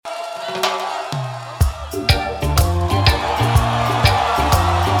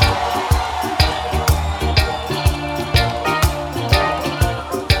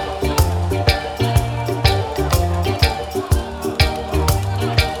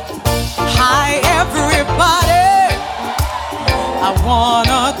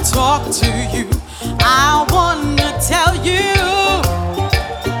wanna talk to you. I wanna tell you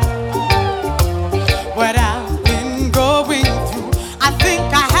what I've been going through. I think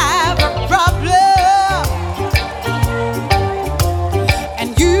I have a problem, and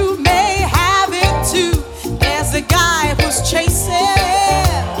you may have it too. There's a guy who's chasing.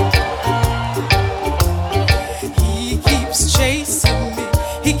 He keeps chasing me.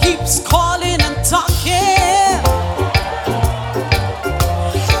 He keeps calling and talking.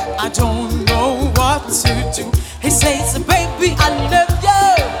 I don't know what to do. He says, baby, I love you.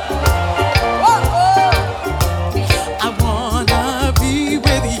 Oh, oh. I wanna be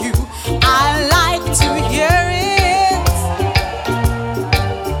with you. I like to hear it.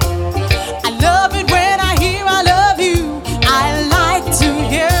 I love it when I hear I love you. I like to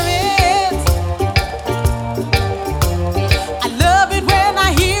hear it. I love it when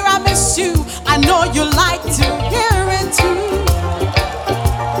I hear I miss you. I know you like to hear it too.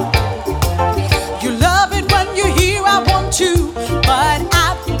 You love it when you hear I want you. But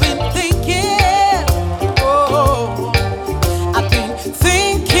I've been thinking, oh, I've been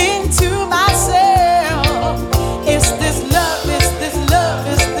thinking to myself, is this love, is this love,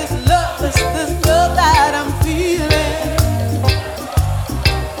 is this love, is this love that I'm feeling?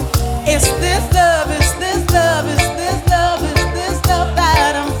 Is this love, is this love, is this love, is this love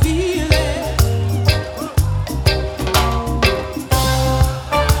that I'm feeling?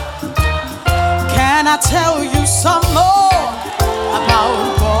 Can I tell you some more about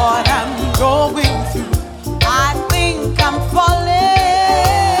what I'm going through? I think I'm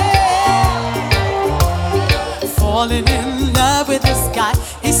falling in love with this guy.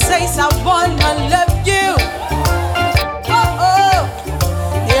 He says I wanna love you. Oh, oh.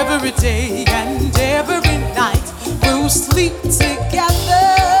 Every day and every night we'll sleep together.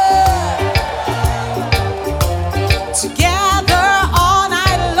 Together all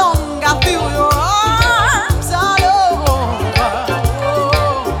night long, I feel your arms all over.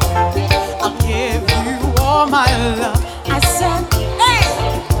 Oh, I'll give you all my love. I said, hey,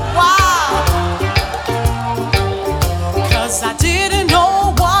 wow. 'Cause I didn't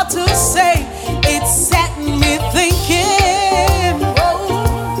know what to say. It set me thinking,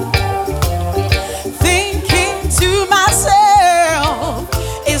 oh, thinking to myself,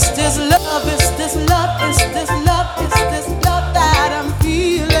 is this love, is this love, is this love, is this love that I'm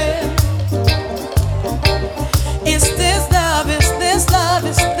feeling? Is this love, is this love,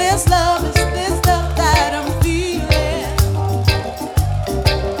 is this love, is this love that I'm feeling?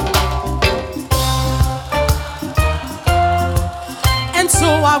 And so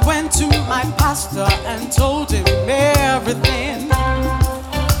I went to my pastor and told him everything.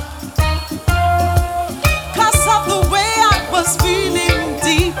 'Cause of the way I was feeling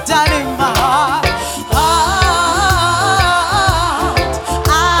deep down in my heart.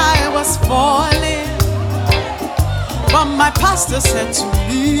 I was falling. But my pastor said to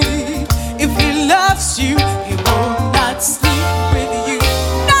me, if he loves you, he will not sleep with you.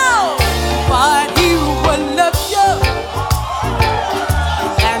 No, but he will love you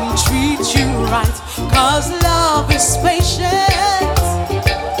and treat you right. 'Cause love is patient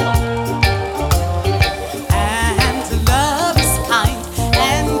and love is kind.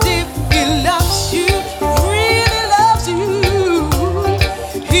 And if he loves you, really loves you,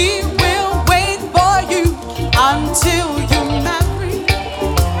 he will wait for you until you marry.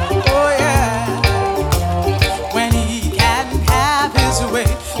 Oh yeah, when he can have his way.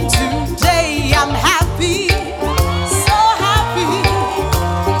 Today I'm happy, so happy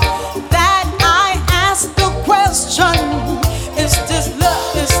that I asked the question, is this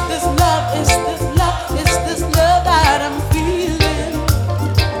love, is this love, is this love, is this love that I'm feeling?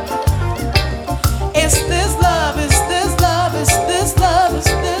 Is this love, is this love, is this love, is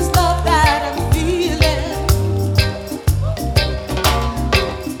this love that I'm feeling?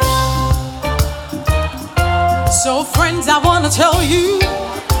 So friends, I wanna tell you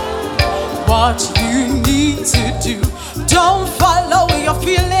what you need to do. Don't follow your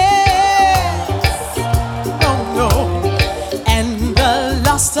feelings, no, no. And the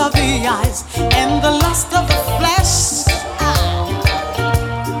lust of the eyes and the lust of the flesh,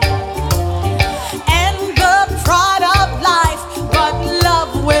 and the pride of life, but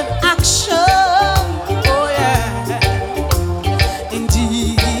love with action. Oh yeah,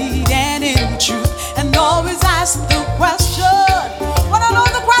 indeed and in truth. And always ask the question, wanna know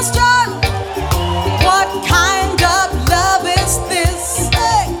the question? What kind of love is this?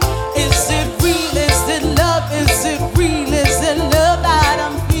 Hey, is it real? Is it love? Is it real? Is it love that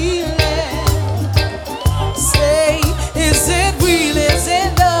I'm feeling?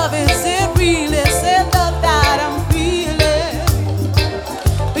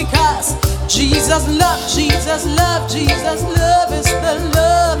 Jesus, love is the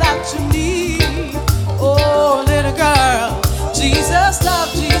love that you need. Oh, little girl, Jesus,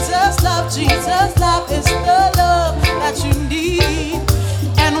 love, Jesus, love, Jesus, love is the love that you need.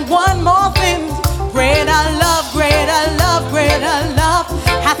 And one more thing, greater love, greater love, greater love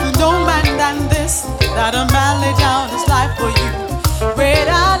hath no man than this, that a man lay down his life for you. Greater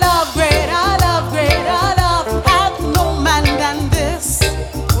love, greater love, greater love hath no man than this.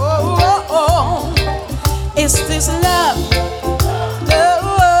 Oh, oh, oh. It's this love,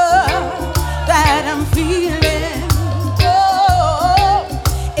 love that I'm feeling. Oh,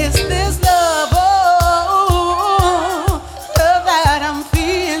 it's this love, oh, love that I'm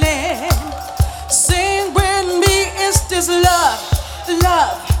feeling. Sing with me, it's this love,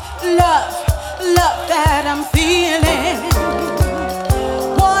 love, love, love that I'm feeling.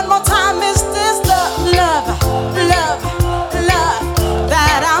 One more time, it's this love, love, love.